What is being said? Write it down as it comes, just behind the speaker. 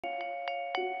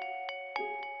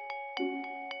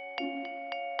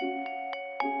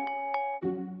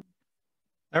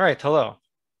All right, hello.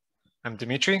 I'm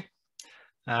Demetre.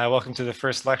 Welcome to the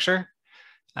first lecture.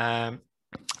 I'd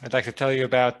like to tell you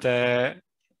about the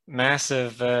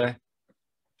massive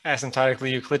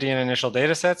asymptotically Euclidean initial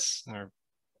data sets, or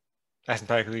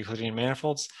asymptotically Euclidean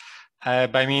manifolds,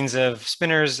 by means of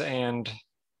spinors and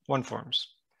one-forms.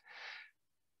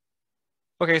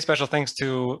 Okay, special thanks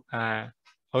to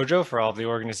Hojo for all of the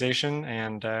organization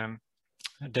and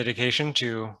dedication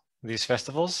to these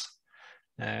festivals.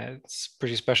 It's a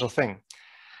pretty special thing.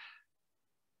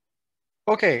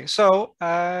 Okay, so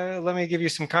let me give you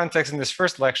some context in this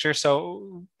first lecture.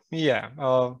 So yeah,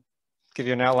 I'll give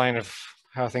you an outline of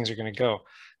how things are going to go.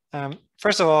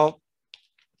 First of all,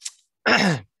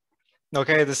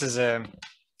 okay, this is a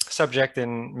subject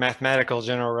in mathematical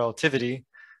general relativity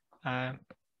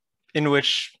in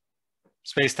which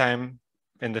space-time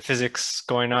and the physics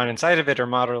going on inside of it are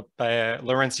modeled by a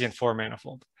Lorentzian four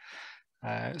manifold.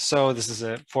 So this is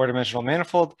a four-dimensional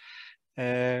manifold,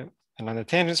 and on the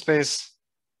tangent space,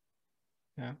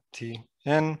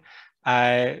 Tn,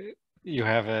 you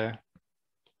have a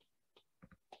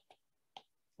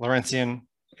Lorentzian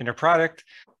inner product.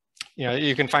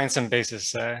 You can find some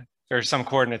basis or some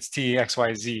coordinates t, x,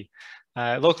 y, z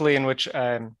locally, in which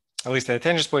at least at the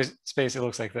tangent space it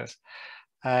looks like this.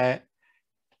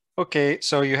 Okay,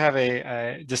 so you have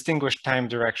a distinguished time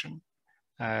direction,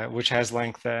 which has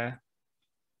length,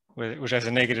 which has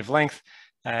a negative length,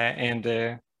 and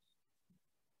the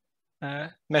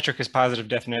metric is positive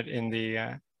definite in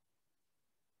the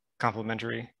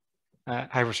complementary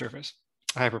hypersurface,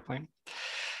 hyperplane.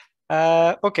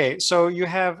 Okay, so you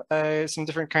have some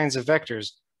different kinds of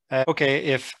vectors. Okay,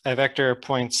 if a vector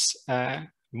points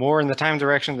more in the time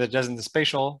direction than it does in the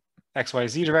spatial x, y,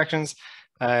 z directions,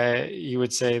 you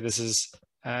would say this is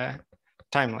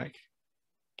time-like.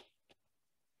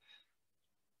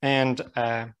 And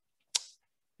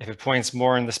if it points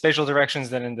more in the spatial directions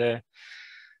than in the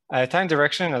time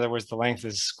direction, in other words, the length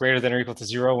is greater than or equal to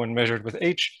 0 when measured with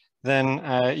h, then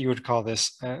you would call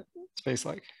this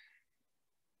space-like.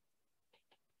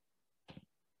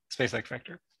 Space-like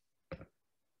vector.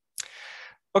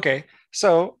 Okay,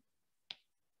 so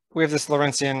we have this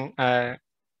Lorentzian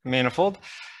manifold,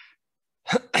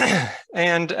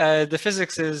 and the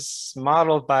physics is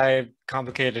modeled by a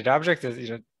complicated object,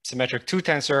 symmetric 2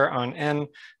 tensor on n,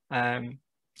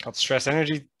 called stress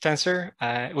energy tensor,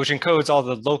 which encodes all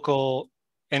the local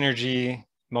energy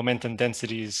momentum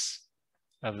densities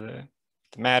of the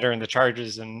matter and the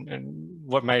charges and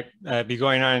what might be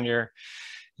going on in your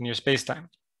space-time.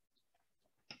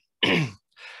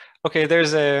 Okay,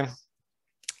 there's a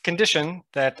condition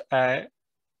that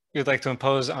you'd like to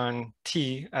impose on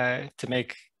T to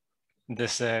make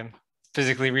this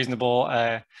physically reasonable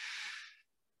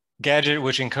gadget,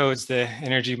 which encodes the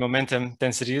energy momentum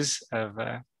densities of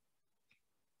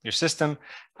your system,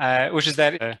 which is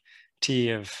that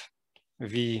T of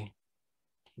V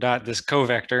dot this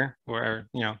covector, where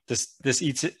this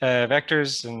eats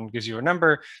vectors and gives you a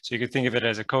number. So you could think of it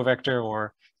as a covector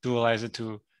or dualize it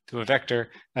to a vector.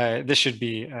 This should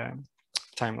be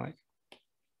time-like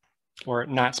or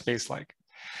not space-like.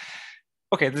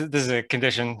 Okay, this is a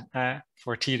condition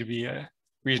for T to be a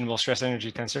reasonable stress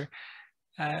energy tensor.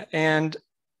 And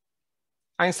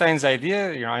Einstein's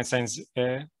idea, Einstein's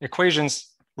equations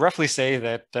roughly say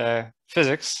that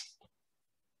physics,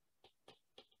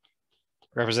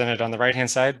 represented on the right-hand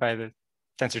side by the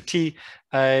tensor T,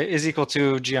 is equal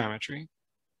to geometry.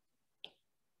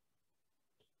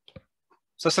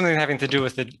 So something having to do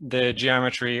with the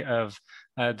geometry of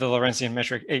the Lorentzian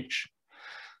metric H.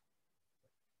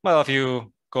 Well, if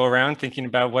you go around thinking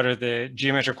about what are the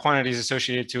geometric quantities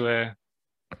associated to a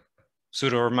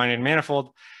pseudo-Riemannian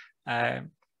manifold that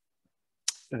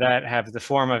have the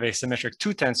form of a symmetric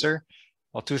 2 tensor,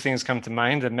 well, two things come to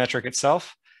mind: the metric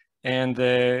itself and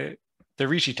the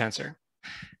Ricci tensor.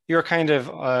 You're kind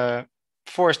of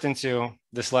forced into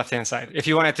this left-hand side. If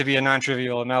you want it to be a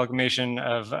non-trivial amalgamation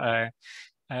of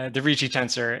the Ricci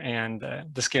tensor and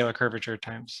the scalar curvature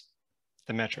times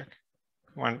the metric.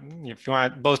 If you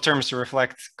want both terms to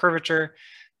reflect curvature,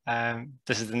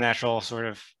 this is the natural sort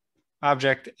of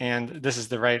object, and this is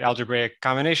the right algebraic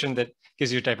combination that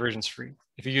gives you divergence free.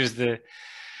 If you use the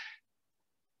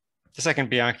second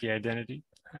Bianchi identity.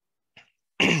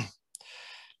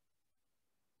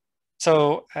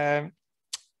 So at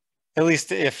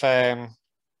least if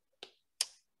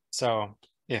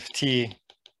if T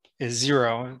is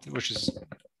 0, which is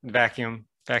vacuum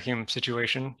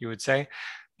situation, you would say,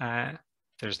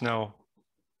 there's no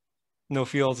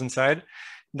fields inside,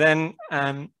 then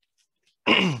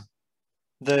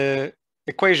the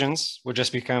equations would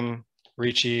just become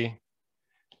Ricci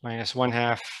minus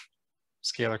 1/2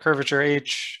 scalar curvature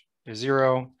H is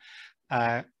 0,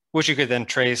 which you could then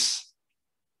trace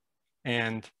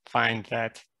and find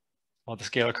that, well, the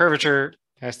scalar curvature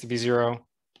has to be 0,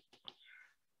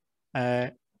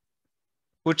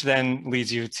 which then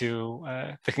leads you to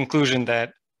the conclusion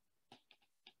that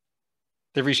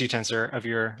the Ricci tensor of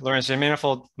your Lorentzian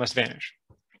manifold must vanish.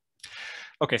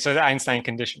 Okay, so the Einstein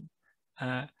condition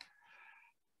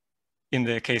in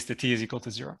the case that t is equal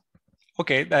to 0.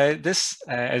 Okay, this,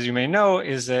 as you may know,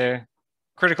 is a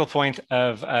critical point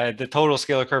of the total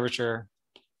scalar curvature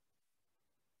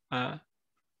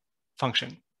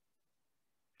function.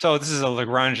 So this is a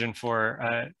Lagrangian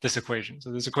for this equation.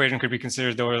 So this equation could be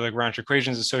considered the Lagrange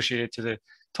equations associated to the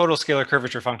total scalar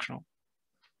curvature functional.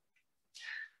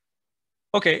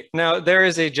 Okay, now there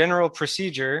is a general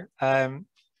procedure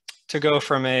to go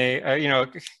from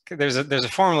there's a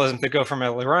formalism to go from a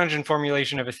Lagrangian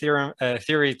formulation of a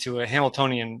theory to a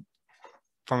Hamiltonian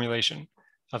formulation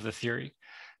of the theory.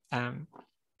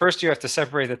 First, you have to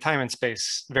separate the time and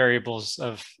space variables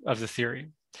of the theory.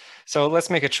 So let's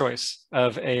make a choice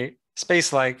of a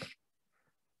space-like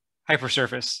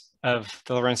hypersurface of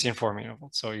the Lorentzian form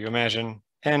manifold. So you imagine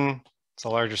N, it's a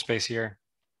larger space here.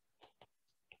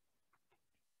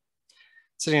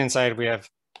 Sitting inside, we have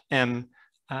M,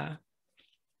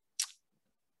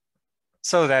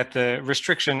 so that the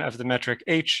restriction of the metric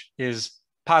H is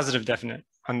positive definite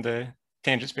on the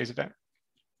tangent space of M.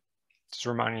 It's a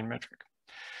Riemannian metric.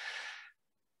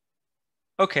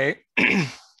 Okay,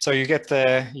 so you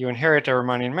inherit a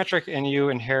Riemannian metric and you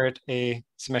inherit a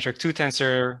symmetric 2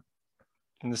 tensor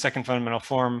in the second fundamental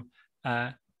form,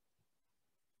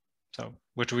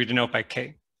 which we denote by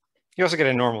K. You also get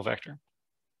a normal vector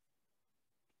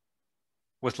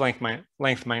with length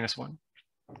minus 1,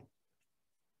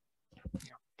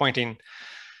 pointing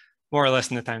more or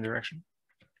less in the time direction.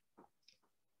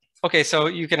 Okay, so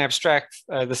you can abstract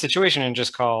the situation and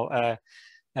just call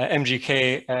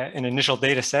MGK an initial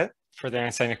data set for the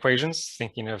Einstein equations,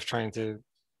 thinking of trying to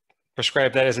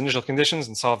prescribe that as initial conditions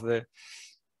and solve the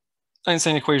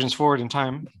Einstein equations forward in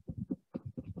time.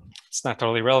 It's not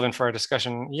totally relevant for our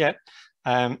discussion yet,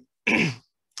 but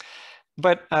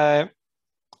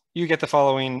you get the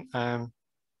following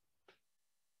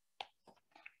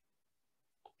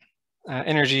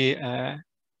energy and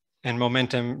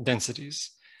momentum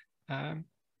densities,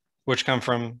 which come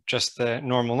from just the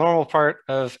normal part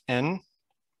of N.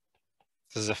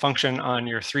 This is a function on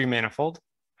your 3 manifold.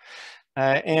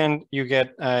 And you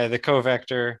get the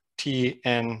covector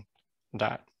Tn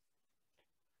dot.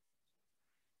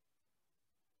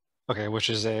 Okay, which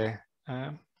is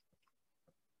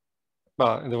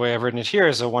well, the way I've written it here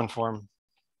is a 1 form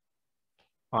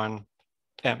on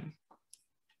M.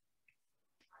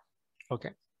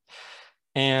 Okay.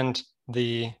 And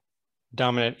the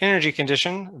dominant energy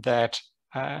condition that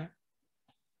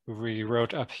we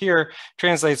wrote up here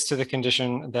translates to the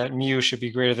condition that mu should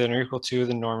be greater than or equal to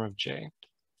the norm of J,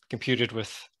 computed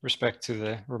with respect to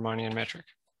the Riemannian metric.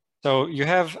 So you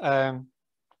have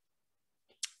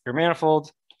your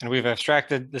manifold, and we've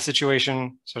abstracted the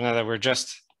situation. So now that we're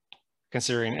just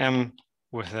considering M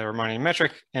with a Riemannian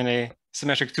metric and a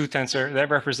symmetric 2 tensor that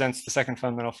represents the second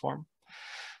fundamental form.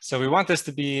 So we want this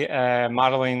to be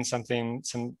modeling something,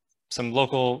 some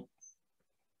local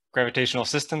gravitational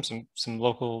system, some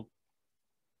local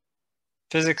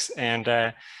physics,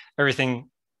 and everything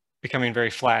becoming very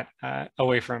flat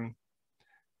away from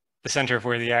the center of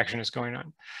where the action is going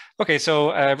on. Okay,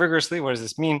 so rigorously, what does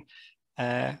this mean?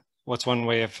 What's one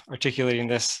way of articulating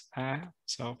this?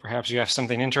 So perhaps you have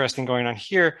something interesting going on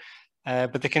here,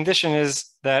 but the condition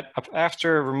is that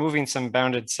after removing some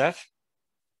bounded set,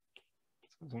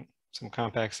 some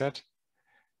compact set,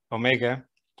 omega,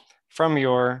 from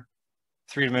your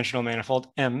 3-dimensional manifold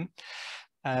M,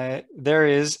 there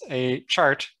is a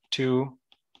chart to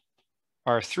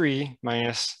R3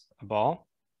 minus a ball.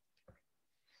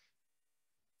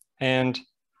 And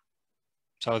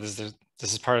so this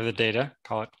is part of the data,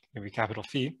 call it maybe capital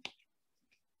Phi.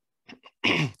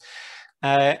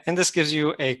 And this gives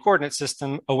you a coordinate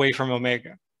system away from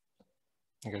omega.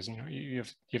 Because you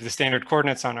have the standard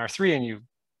coordinates on R3, and you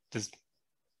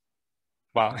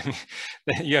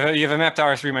have a map to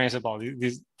R3 minus a ball.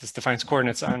 This defines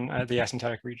coordinates on the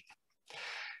asymptotic region.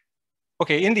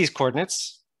 Okay, in these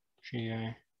coordinates, G,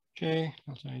 J,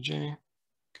 J,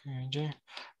 K, J,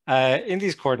 in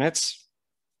these coordinates,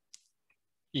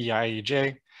 E, I, E,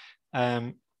 J,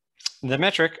 the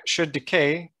metric should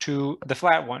decay to the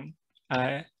flat one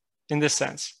in this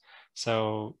sense.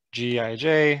 So G, I,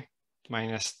 J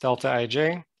minus delta I,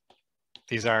 J.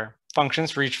 These are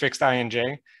functions for each fixed I and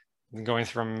J. Going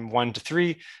from 1 to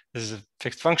 3, this is a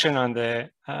fixed function on the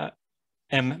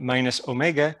m minus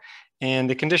omega. And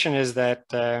the condition is that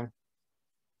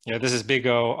this is big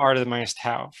O r to the minus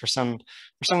tau for some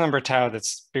number tau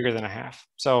that's bigger than a half.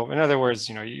 So in other words,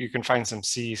 you can find some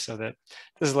c so that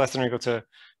this is less than or equal to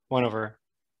 1 over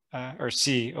or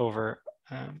c over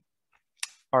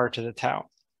r to the tau.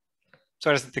 So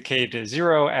I set the k to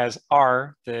 0 as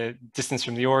r, the distance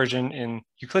from the origin in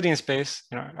Euclidean space,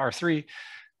 R3,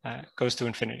 goes to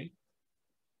infinity.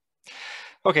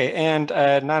 Okay, and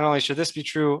not only should this be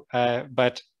true,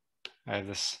 but I have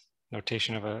this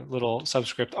notation of a little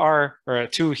subscript r, or a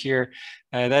 2 here,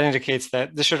 that indicates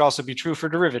that this should also be true for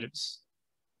derivatives,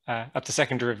 up to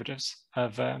second derivatives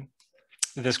of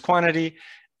this quantity.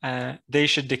 They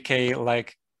should decay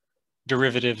like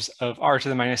derivatives of r to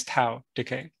the minus tau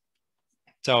decay.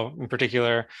 So in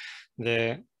particular,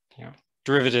 the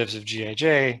derivatives of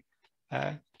Gij,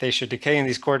 they should decay in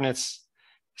these coordinates,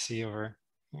 c over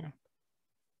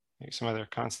maybe some other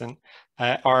constant,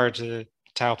 r to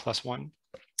tau plus 1,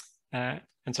 and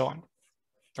so on,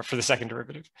 or for the second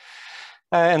derivative.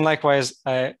 And likewise,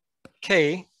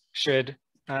 k should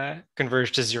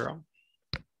converge to 0.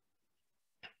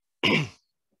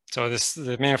 So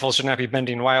the manifold should not be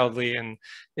bending wildly in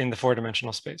the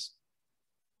 4-dimensional space.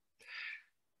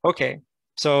 Okay,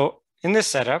 so in this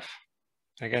setup,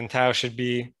 again, tau should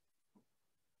be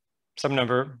some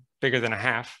number bigger than a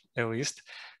half, at least,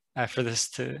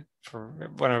 for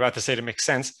what I'm about to say to make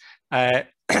sense. And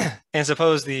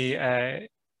suppose the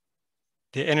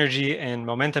energy and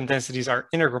momentum densities are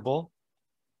integrable.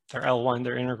 They're L1,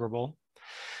 they're integrable.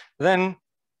 Then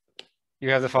you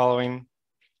have the following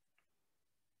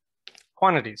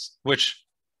quantities, which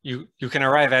you can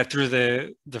arrive at through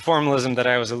the formalism that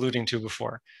I was alluding to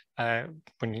before,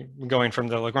 when you're going from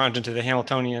the Lagrangian to the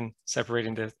Hamiltonian,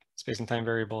 separating the space and time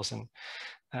variables and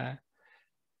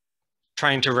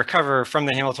trying to recover from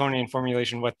the Hamiltonian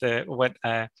formulation what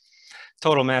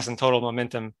total mass and total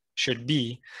momentum should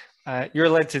be. You're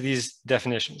led to these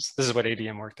definitions. This is what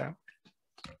ADM worked out.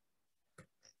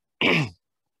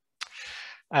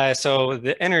 So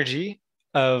the energy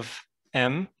of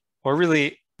M, or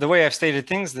really the way I've stated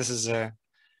things, this is the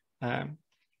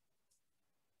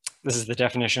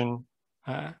definition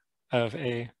of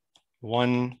a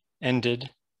one-ended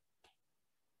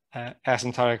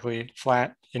asymptotically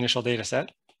flat initial data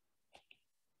set.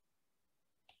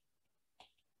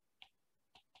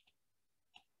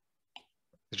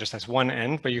 It just has one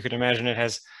end, but you could imagine it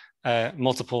has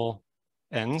multiple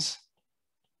ends.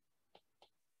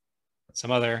 Some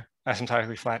other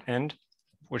asymptotically flat end,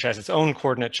 which has its own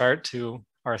coordinate chart to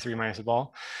R3 minus the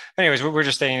ball. Anyways, we're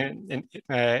just saying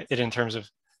it in terms of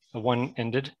the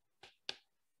one-ended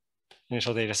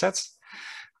initial data sets.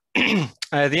 The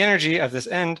energy of this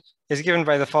end is given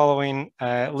by the following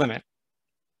limit.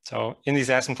 So in these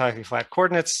asymptotically flat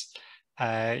coordinates,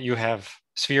 you have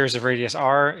spheres of radius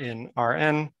r in Rn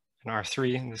and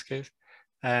R3 in this case.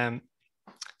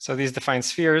 So these define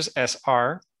spheres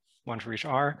SR, one for each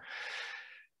r.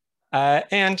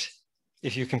 And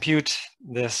if you compute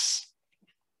this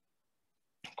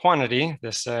quantity,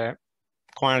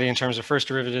 quantity in terms of first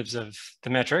derivatives of the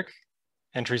metric,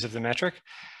 entries of the metric,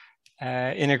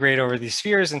 integrate over these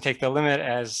spheres and take the limit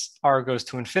as r goes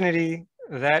to infinity,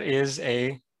 that is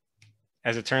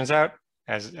as it turns out,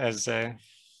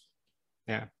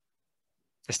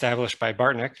 established by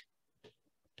Bartnik,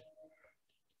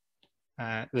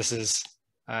 this is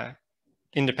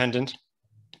independent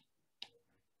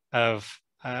of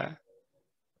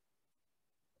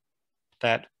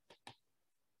that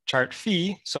chart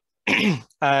phi. So,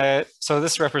 so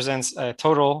this represents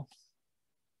total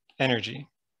energy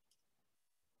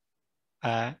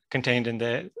contained in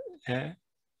the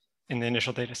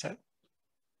initial data set.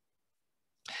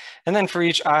 And then for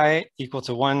each I equal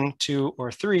to 1, 2,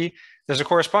 or 3, there's a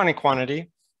corresponding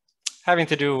quantity having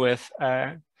to do with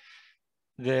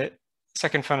the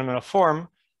second fundamental form,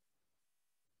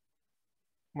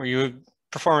 where you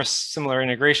perform a similar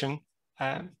integration,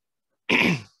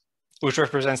 which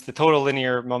represents the total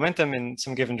linear momentum in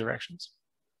some given directions.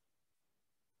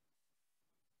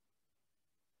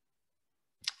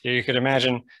 You could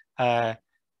imagine from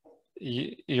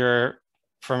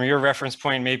your reference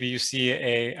point, maybe you see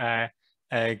a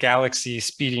galaxy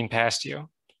speeding past you.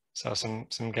 So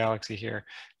some galaxy here.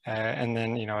 And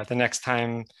then, at the next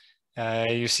time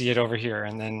you see it over here.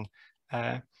 And then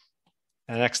the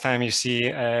next time you see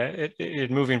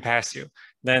it moving past you,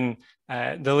 then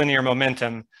the linear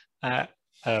momentum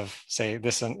of, say,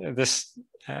 this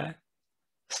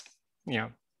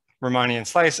Riemannian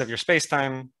slice of your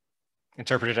space-time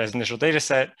interpreted as initial data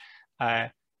set,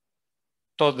 the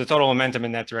total momentum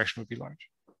in that direction would be large.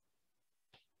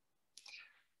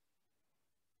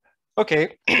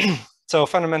 Okay, so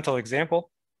fundamental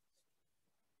example.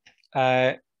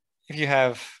 If you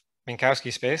have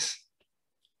Minkowski space,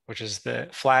 which is the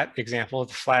flat example,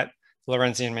 the flat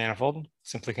Lorentzian manifold,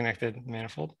 simply connected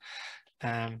manifold,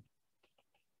 which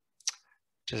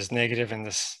is negative in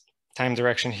this time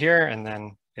direction here, and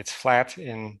then it's flat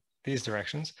in these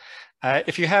directions.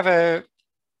 If you have a,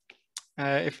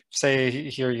 if say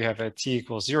here you have a t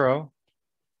equals 0,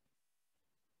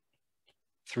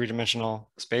 three-dimensional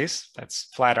space, that's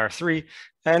flat R3.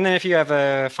 And then if you have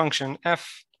a function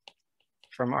f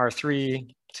from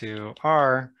R3 to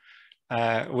R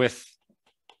with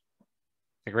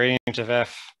the gradient of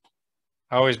f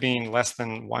always being less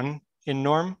than 1 in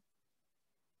norm,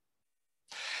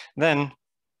 then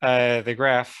the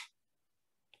graph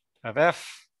of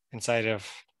f inside of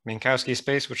Minkowski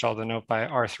space, which I'll denote by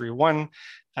R31,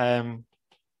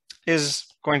 is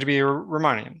going to be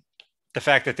Riemannian. The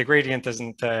fact that the gradient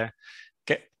doesn't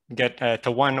get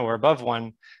to 1 or above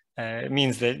 1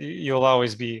 means that you'll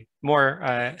always be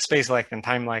more space-like than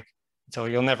time-like. So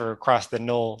you'll never cross the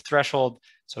null threshold.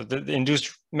 So the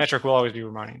induced metric will always be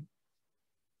Riemannian.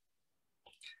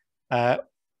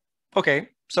 Okay,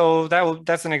 so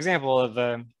that's an example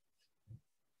of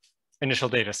initial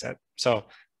data set. So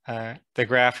the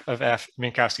graph of F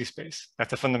Minkowski space.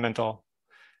 That's a fundamental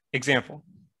example.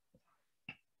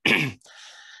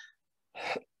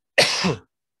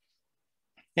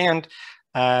 And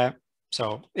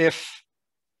so if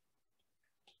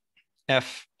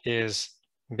F is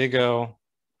big O,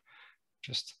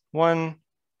 just 1,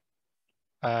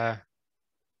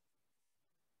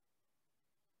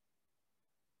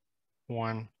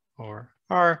 1 over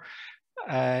R,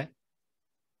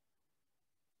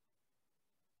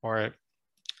 or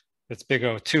it's big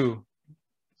O 2,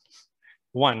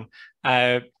 1,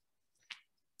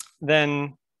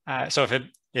 then so if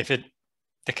it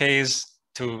decays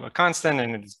to a constant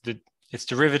and its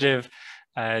derivative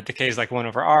decays like 1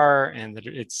 over R, and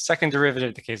its second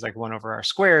derivative decays like 1 over R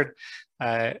squared,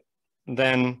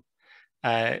 then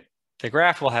the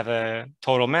graph will have a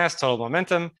total mass, total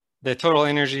momentum, the total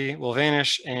energy will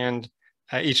vanish, and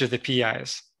each of the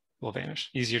PIs will vanish.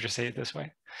 Easier to say it this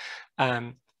way.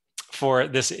 For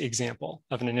this example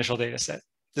of an initial data set.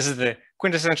 This is the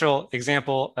quintessential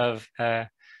example of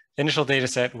initial data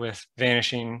set with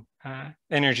vanishing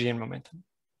energy and momentum.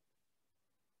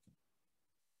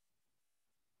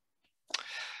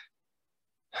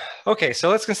 Okay, so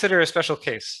let's consider a special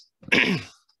case,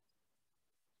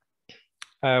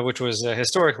 which was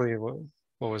historically what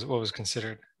was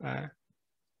considered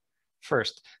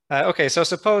first. Okay, so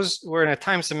suppose we're in a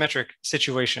time symmetric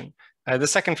situation. The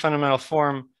second fundamental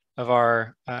form of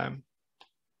our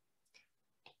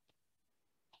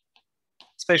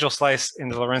spatial slice in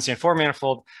the Lorentzian four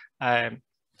manifold,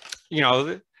 you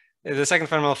know, the second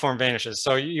fundamental form vanishes.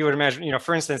 So you would imagine, you know,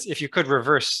 for instance, if you could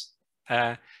reverse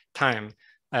time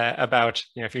about,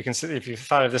 you know, if you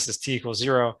thought of this as t equals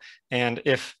 0, and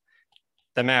if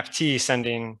the map t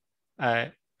sending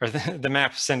or the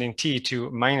map sending t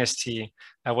to minus t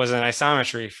was an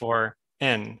isometry for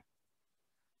n,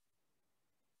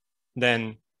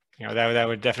 then, you know, that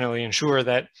would definitely ensure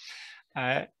that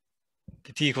the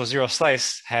t equals 0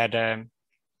 slice had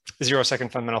 0 second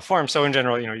fundamental form. So in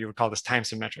general, you know, you would call this time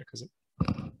symmetric because it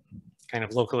kind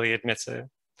of locally admits a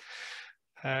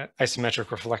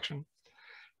isometric reflection.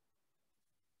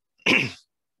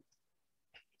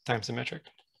 Time symmetric.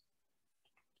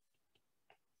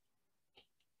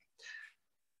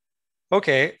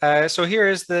 Okay, so here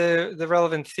is the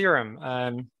relevant theorem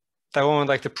that one would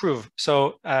like to prove.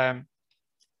 So the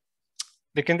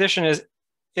condition is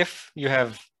if you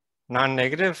have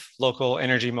non-negative local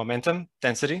energy momentum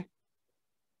density,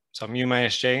 so mu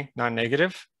minus j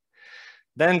non-negative,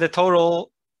 then the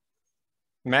total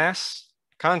mass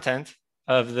content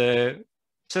of the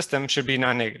system should be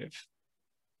non-negative,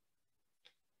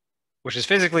 which is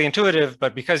physically intuitive,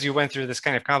 but because you went through this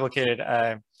kind of complicated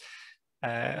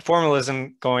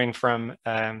formalism going from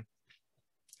the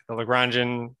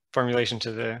Lagrangian formulation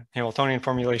to the Hamiltonian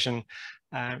formulation,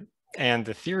 and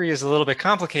the theory is a little bit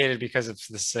complicated because of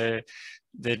this the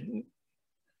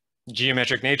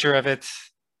geometric nature of it.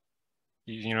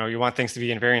 You know, you want things to be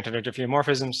invariant under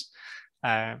diffeomorphisms.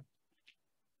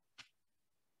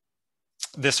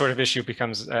 This sort of issue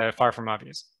becomes far from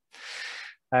obvious.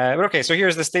 But okay, so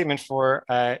here's the statement for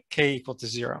k equal to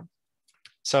 0.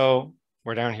 So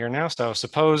we're down here now. So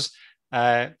suppose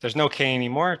there's no k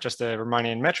anymore, just a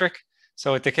Riemannian metric.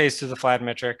 So it decays to the flat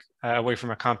metric away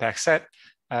from a compact set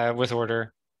with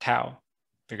order tau,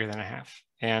 bigger than a half.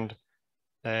 And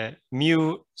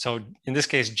mu, so in this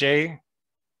case, j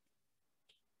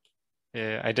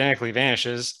identically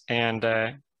vanishes, and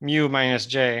mu minus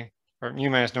j, or mu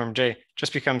minus norm j,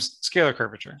 just becomes scalar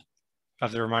curvature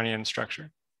of the Riemannian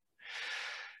structure.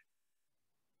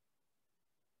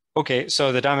 Okay,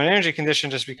 so the dominant energy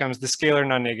condition just becomes the scalar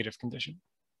non-negative condition.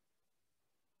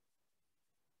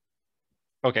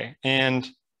 Okay, and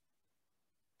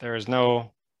there is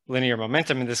no linear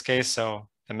momentum in this case, so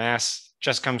the mass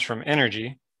just comes from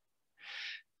energy.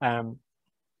 So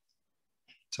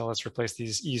let's replace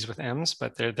these e's with m's,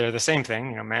 but they're the same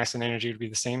thing. You know, mass and energy would be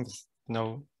the same,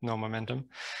 no momentum.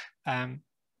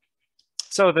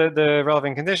 So the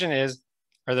relevant condition is,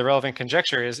 or the relevant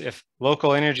conjecture is, if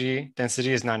local energy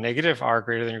density is non-negative, r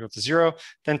greater than or equal to 0,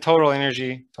 then total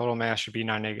energy, total mass should be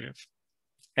non-negative.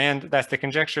 And that's the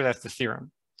conjecture, that's the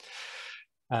theorem.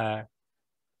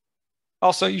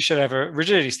 Also, you should have a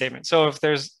rigidity statement. So if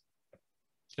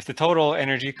the total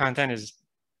energy content is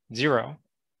 0,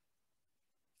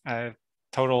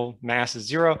 total mass is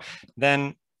 0,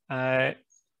 then the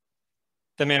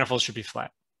manifold should be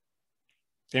flat.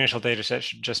 The initial data set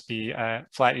should just be a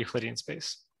flat Euclidean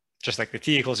space, just like the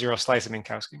t equals 0 slice of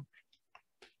Minkowski.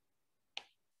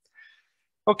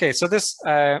 Okay, so this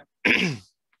this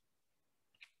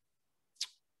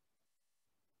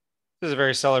is a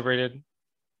very celebrated,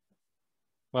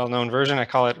 well-known version. I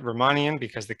call it Riemannian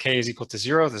because the k is equal to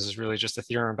 0. This is really just a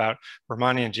theorem about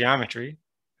Riemannian geometry.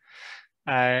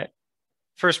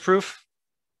 First proof,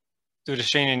 due to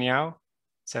Shane and Yao,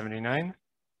 79.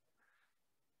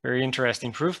 Very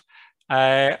interesting proof.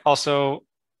 I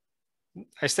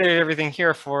stated everything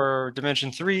here for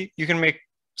dimension 3. You can make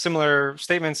similar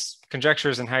statements,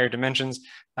 conjectures in higher dimensions.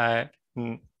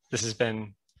 This has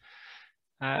been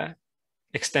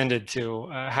extended to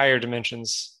higher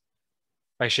dimensions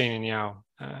by Shane and Yao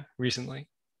recently.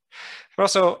 But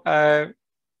also,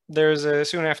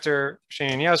 soon after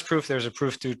Shane and Yao's proof, there's a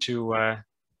proof due to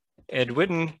Ed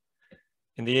Witten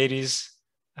in the 80s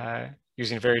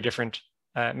using a very different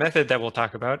method that we'll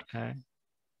talk about in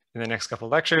the next couple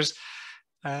of lectures.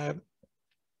 And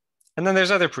then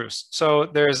there's other proofs. So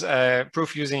there's a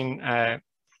proof using a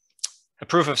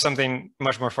proof of something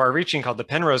much more far-reaching called the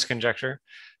Penrose conjecture,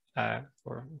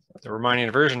 or the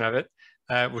Riemannian version of it,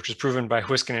 which was proven by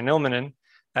Huisken and Ilmanen,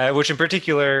 which in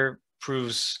particular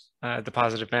proves the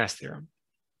positive mass theorem.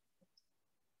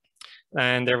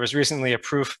 And there was recently a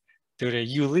proof due to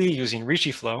Yu Li using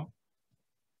Ricci flow.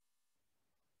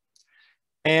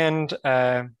 And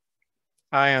I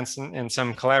and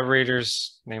some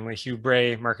collaborators, namely Hugh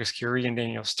Bray, Marcus Curie, and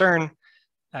Daniel Stern,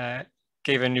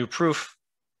 gave a new proof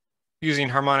using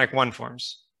harmonic one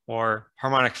forms or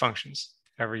harmonic functions,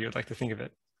 however you would like to think of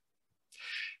it.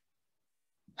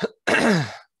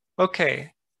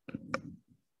 Okay,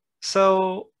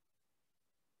 so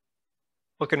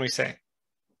what can we say?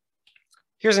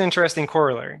 Here's an interesting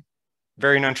corollary,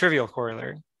 very non-trivial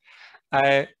corollary.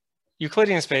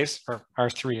 Euclidean space, or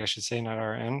R3, I should say, not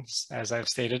Rn, as I've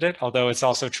stated it, although it's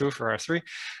also true for R3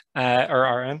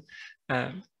 or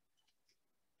Rn.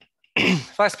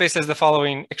 Flat space has the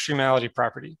following extremality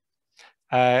property.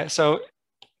 So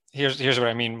here's what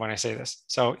I mean when I say this.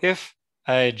 So if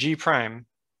G prime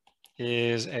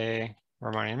is a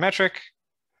Riemannian metric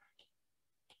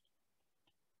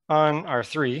on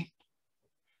R3,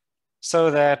 so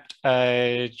that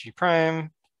G prime,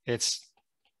 it's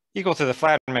equal to the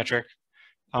flat metric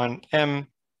on M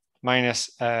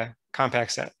minus a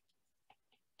compact set,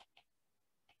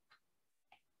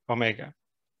 omega.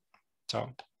 So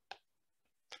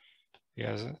he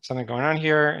has something going on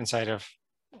here inside of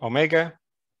omega.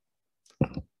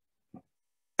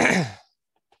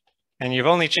 And you've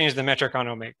only changed the metric on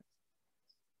omega.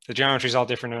 The geometry is all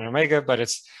different on omega, but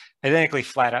it's identically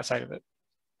flat outside of it.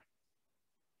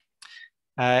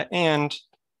 And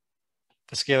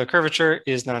the scalar curvature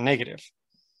is non-negative.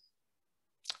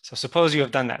 So suppose you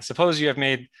have done that. Suppose you have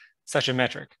made such a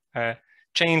metric,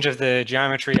 change of the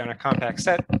geometry on a compact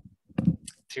set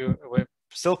to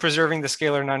still preserving the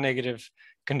scalar non-negative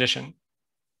condition.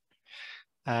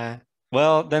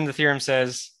 Well, then the theorem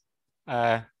says,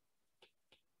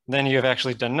 then you have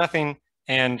actually done nothing,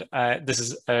 and this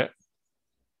is the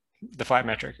flat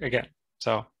metric again.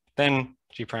 So then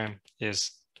G prime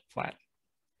is flat.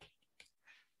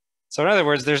 So in other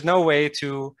words, there's no way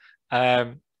to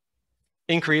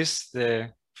increase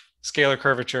the scalar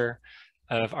curvature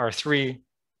of R3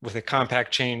 with a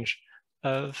compact change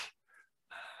of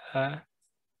the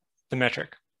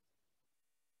metric.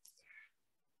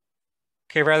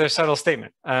 Okay, rather subtle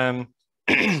statement.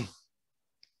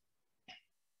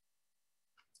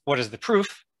 What is the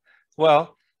proof?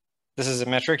 Well, this is a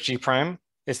metric, G prime.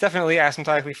 It's definitely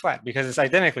asymptotically flat because it's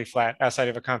identically flat outside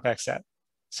of a compact set.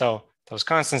 So those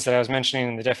constants that I was mentioning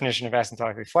in the definition of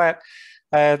asymptotically flat,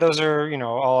 those are,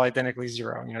 all identically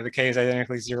zero. The K is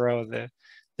identically zero. The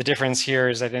difference here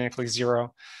is identically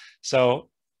zero. So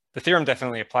the theorem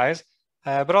definitely applies.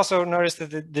 But also notice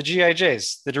that the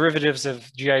GIJs, the derivatives of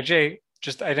GIJ,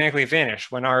 just identically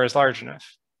vanish when R is large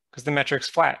enough because the metric's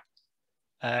flat.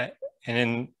 And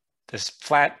in this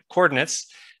flat coordinates,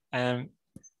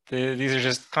 these are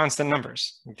just constant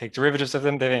numbers. You take derivatives of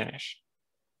them, they vanish.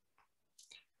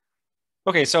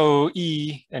 Okay, so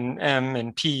E and M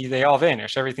and P, they all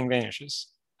vanish. Everything vanishes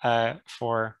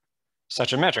for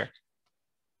such a metric.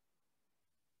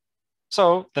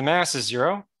 So the mass is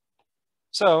zero.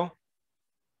 So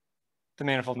the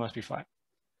manifold must be flat.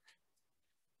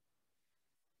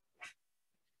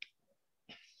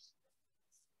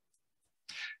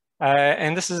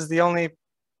 And this is the only,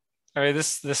 the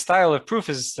style of proof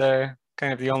is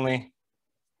kind of the only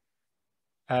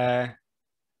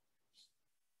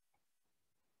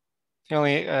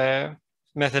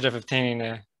method of obtaining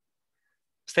a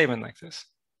statement like this.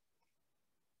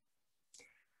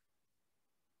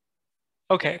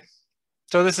 Okay,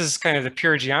 so this is kind of the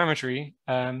pure geometry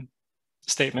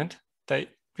statement that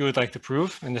you would like to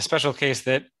prove in the special case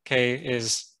that K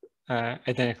is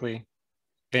identically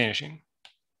vanishing.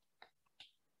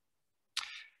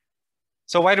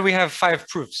 So why do we have 5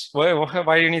 proofs?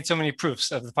 Why do you need so many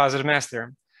proofs of the positive mass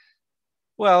theorem?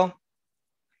 Well,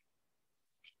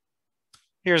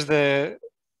 here's the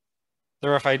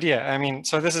rough idea. I mean,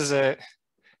 so this is a,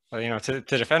 well, to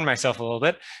defend myself a little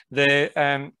bit, this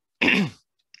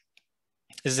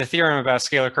is a theorem about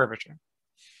scalar curvature.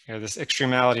 This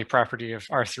extremality property of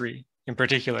R3 in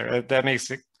particular. That makes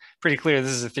it pretty clear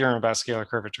this is a theorem about scalar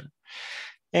curvature.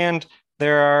 And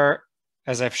there are,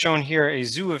 as I've shown here, a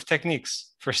zoo of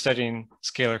techniques for studying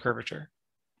scalar curvature.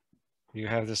 You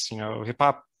have this, you got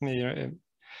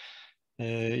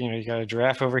a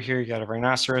giraffe over here, you got a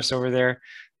rhinoceros over there,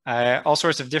 all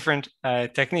sorts of different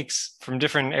techniques from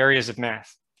different areas of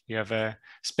math. You have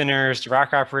spinors,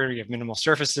 Dirac operator, you have minimal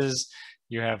surfaces,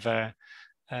 you have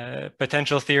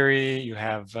potential theory, you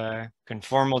have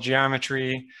conformal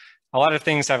geometry. A lot of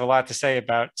things have a lot to say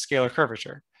about scalar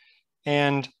curvature.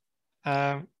 And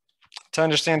to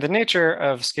understand the nature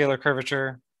of scalar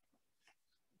curvature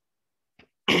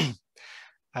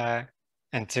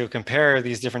and to compare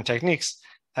these different techniques,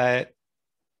 the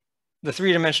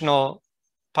 3-dimensional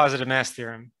positive mass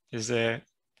theorem is a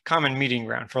common meeting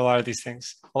ground for a lot of these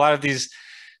things. A lot of these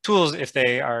tools, if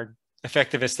they are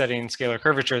effective at studying scalar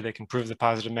curvature, they can prove the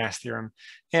positive mass theorem,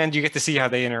 and you get to see how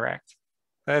they interact.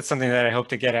 That's something that I hope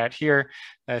to get at here,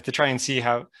 to try and see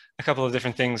how a couple of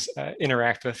different things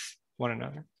interact with one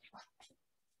another.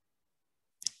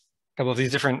 A couple of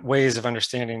these different ways of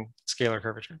understanding scalar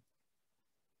curvature.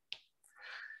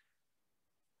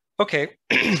 Okay,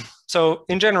 so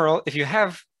in general, if you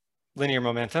have linear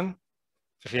momentum,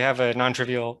 if you have a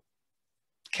non-trivial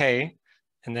K,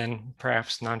 and then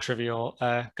perhaps non-trivial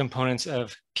components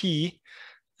of P,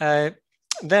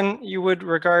 then you would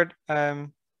regard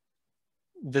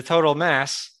the total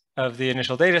mass of the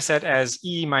initial data set as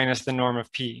E minus the norm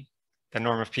of P. The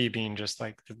norm of P being just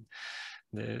like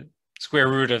the square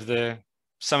root of the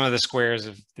sum of the squares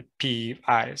of the P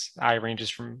i's. I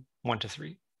ranges from 1 to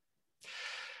 3.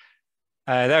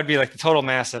 That would be like the total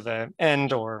mass of an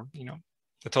end, or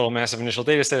the total mass of initial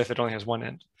data set if it only has one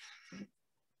end.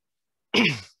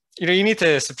 You need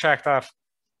to subtract off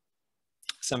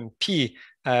some P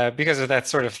because of that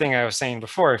sort of thing I was saying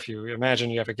before. If you imagine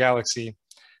you have a galaxy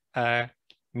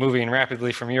moving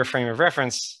rapidly from your frame of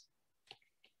reference,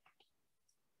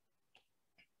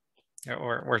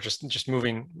 or just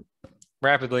moving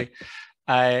rapidly,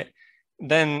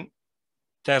 then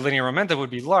that linear momentum would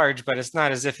be large, but it's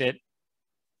not as if it,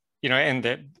 and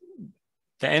the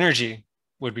energy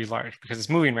would be large because it's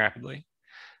moving rapidly.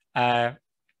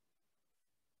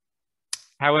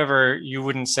 However, you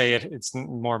wouldn't say it's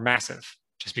more massive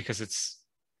just because it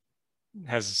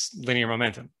has linear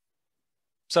momentum.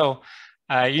 So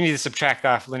you need to subtract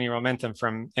off linear momentum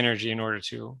from energy in order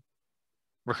to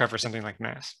recover something like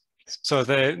mass. So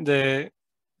the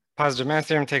positive mass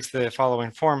theorem takes the following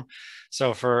form.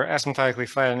 So for asymptotically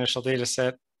flat initial data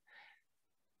set,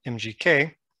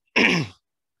 MGK,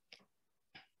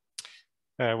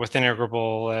 with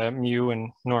integrable mu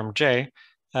and norm J,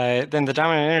 then the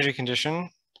dominant energy condition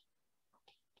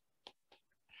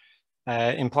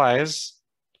implies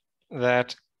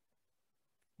that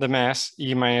the mass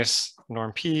E minus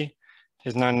norm P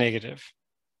is non-negative.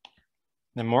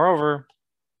 And moreover,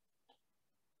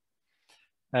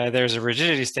 there's a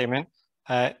rigidity statement.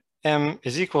 M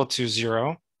is equal to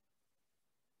 0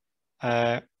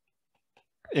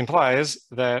 implies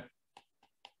that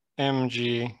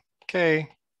MGK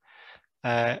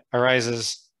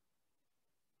arises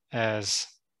as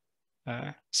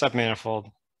a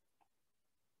submanifold,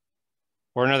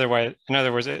 or in other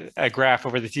words, a graph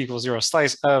over the t equals 0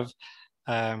 slice of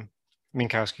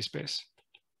Minkowski space.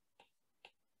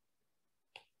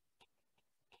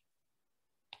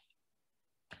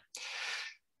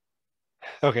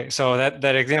 Okay, so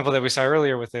that example that we saw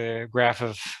earlier with the graph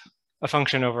of a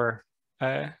function over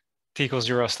t equals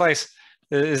 0 slice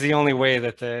is the only way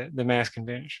that the mass can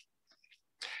vanish.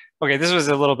 Okay, this was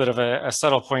a little bit of a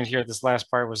subtle point here. This last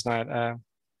part was not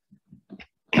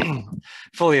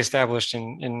fully established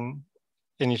in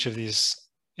each of these,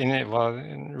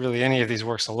 in really any of these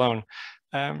works alone,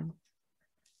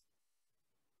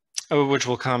 which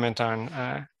we'll comment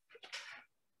on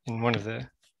in one of the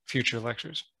future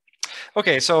lectures.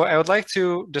 Okay, so I would like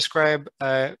to describe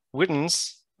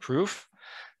Witten's proof,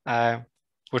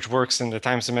 which works in the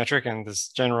time symmetric and this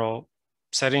general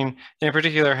setting, in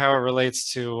particular how it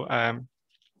relates to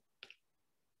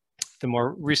the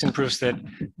more recent proofs that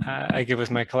I give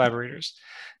with my collaborators.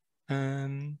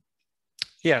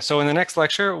 Yeah, so in the next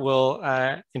lecture, we'll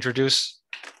introduce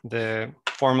the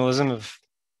formalism of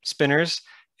spinors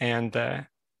and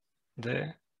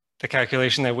the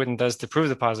calculation that Witten does to prove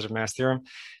the positive mass theorem.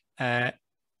 And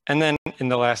then in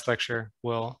the last lecture,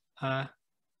 we'll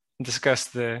discuss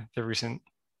the recent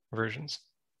versions.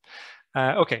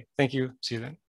 Okay, thank you. See you then.